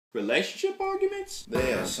Relationship arguments?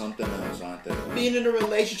 They are something else, aren't they? Being in a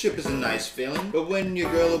relationship is a nice feeling, but when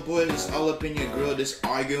your girl or boy is all up in your grill just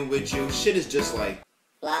arguing with you, shit is just like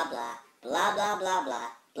blah blah blah blah blah blah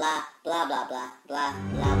blah blah blah blah blah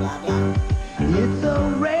blah blah blah. It's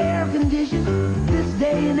a rare condition this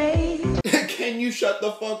day and age. Can you shut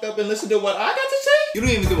the fuck up and listen to what I got to say? You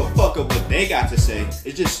don't even give a fuck of what they got to say.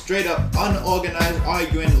 It's just straight up unorganized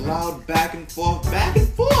arguing, loud back and forth, back and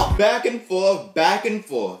forth, back and forth, back and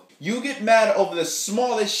forth. You get mad over the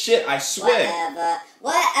smallest shit, I swear.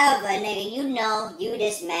 Whatever, nigga. You know you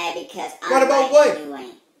just mad because I'm What about right what? and you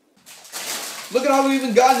ain't. Look at how we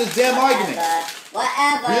even got in this damn argument.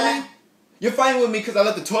 Whatever. Really? You're fighting with me because I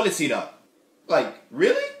left the toilet seat up. Like,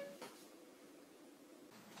 really?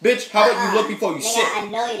 Bitch, how about you look before you nigga, sit? I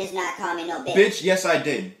know you just not call me no bitch. Bitch, yes I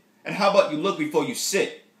did. And how about you look before you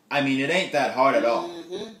sit? I mean, it ain't that hard at all.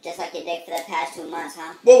 Just like your dick for the past 2 months,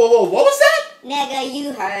 huh? Whoa, whoa, whoa, what was that? Nigga,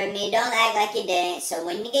 you heard me. Don't act like you didn't. So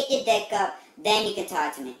when you get your dick up, then you can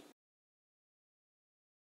talk to me.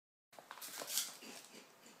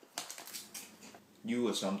 You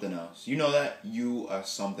are something else. You know that? You are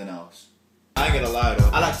something else. I ain't gonna lie though,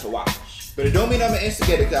 I like to watch. But it don't mean I'm an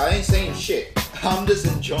instigator, cause I ain't saying shit. I'm just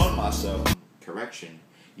enjoying myself. Correction.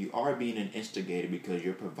 You are being an instigator because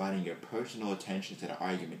you're providing your personal attention to the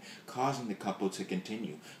argument, causing the couple to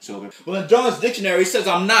continue. So, well, in John's dictionary it says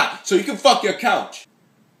I'm not, so you can fuck your couch.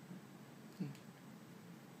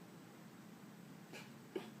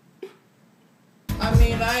 I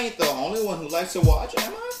mean, I ain't the only one who likes to watch,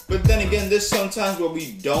 am I? But then again, there's sometimes where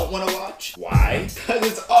we don't want to watch. Why? Because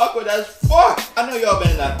it's awkward as fuck. I know y'all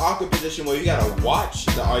been in that awkward position where you gotta watch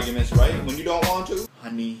the arguments, right? When you don't want to.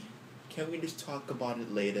 Honey, can we just talk about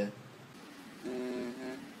it later?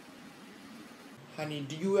 Honey,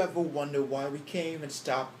 do you ever wonder why we can't even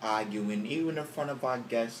stop arguing, even in front of our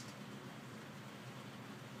guests?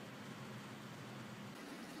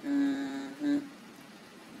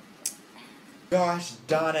 Gosh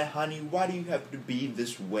darn it, honey, why do you have to be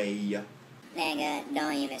this way? Nigga,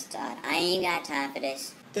 don't even start. I ain't got time for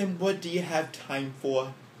this. Then what do you have time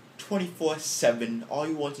for? 24/7, all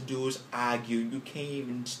you want to do is argue, you can't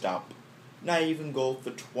even stop. Not even go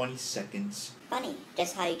for 20 seconds. Funny,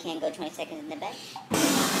 just how you can't go 20 seconds in the bed.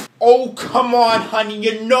 Oh, come on, honey,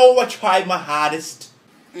 you know I tried my hardest.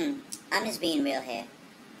 I'm just being real here.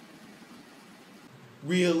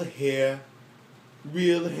 Real hair.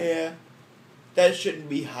 Real hair. That shouldn't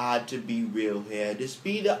be hard to be real hair. Just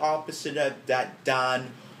be the opposite of that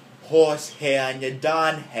darn horse hair on your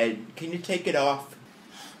darn head. Can you take it off?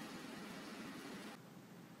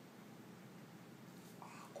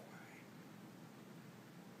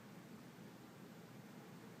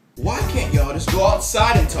 Why can't y'all just go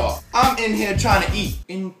outside and talk? I'm in here trying to eat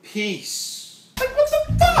in peace. Like, what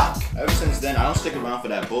the fuck? Ever since then, I don't stick around for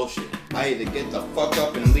that bullshit. I either get the fuck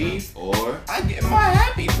up and leave, or I get my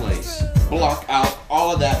happy place. Block out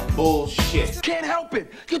all of that bullshit. Can't help it.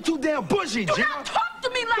 You're too damn bushy, Gina. Don't talk to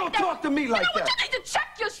me like Don't that. talk to me like that. You need to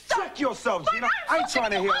check yourself. Check yourself, Gina. I ain't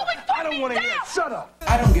trying to hear it. I don't want to hear it. Shut up.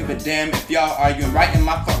 I don't give a damn if y'all arguing right in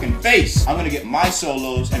my fucking face. I'm gonna get my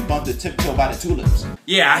solos and bump the tiptoe by the tulips.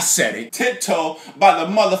 Yeah, I said it. Tiptoe by the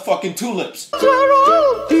motherfucking tulips.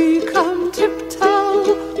 Geraldine, come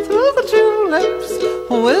tiptoe through the tulips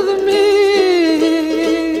with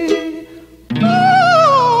me.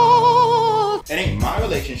 Oh. It ain't my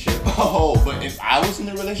relationship. Oh, but if I was in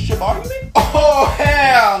a relationship argument? Oh,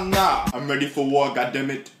 hell nah. I'm ready for war,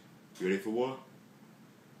 goddammit. You ready for war?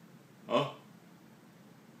 Huh?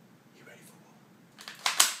 You ready for war?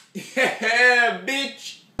 Yeah,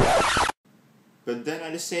 bitch. But then I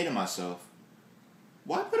just say to myself,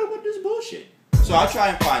 why put up with this bullshit? So I try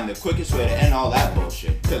and find the quickest way to end all that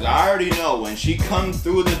bullshit. Cause I already know when she comes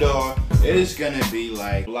through the door, it's gonna be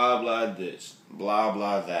like blah blah this, blah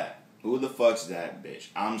blah that. Who the fuck's that bitch?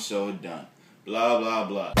 I'm so done. Blah blah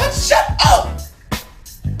blah. But shut up!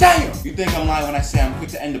 Damn! You think I'm lying when I say I'm quick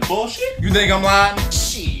to end the bullshit? You think I'm lying?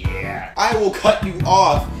 Shit. I will cut you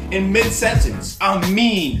off in mid-sentence. I'm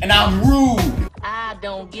mean and I'm rude. I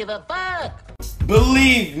don't give a fuck.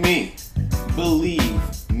 Believe me. Believe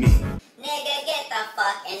me. Nigga, get the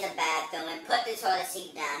fuck in the bathroom and put the toilet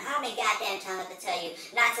seat down. How many goddamn times I have to tell you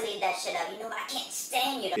not to leave that shit up? You know what? I can't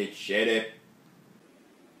stand you. Bitch, shut up.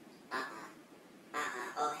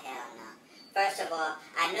 Oh, hell no. First of all,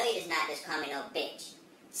 I know you does not just call me no bitch.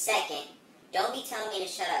 Second, don't be telling me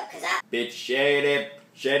to shut up, cause I... Bitch, shut up.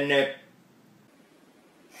 Shut up.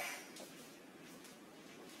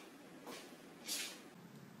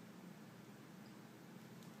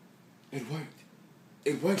 It worked.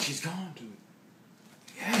 It worked. She's gone, dude.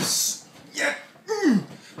 Yes. Yeah.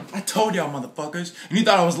 I told y'all motherfuckers, and you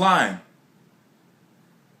thought I was lying.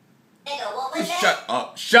 Nigga, what was that? Shut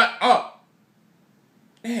up. Shut up.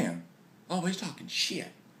 Damn. Always talking shit.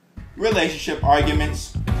 Relationship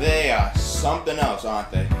arguments, they are something else,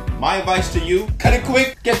 aren't they? My advice to you, cut it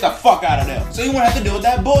quick, get the fuck out of there. So you won't have to deal with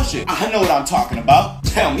that bullshit. I know what I'm talking about.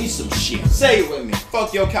 Tell me some shit. Say it with me.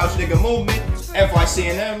 Fuck your couch nigga movement.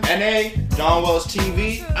 FYCNM, NA,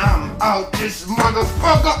 DonWellstv. I'm out this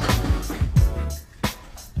motherfucker.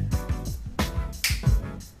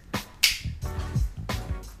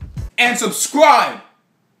 And subscribe.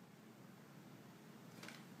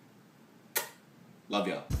 Love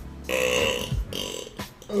y'all.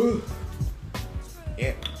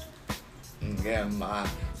 Yeah. Get my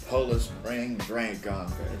Polar Spring drink on,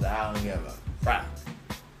 cause I don't give a fuck.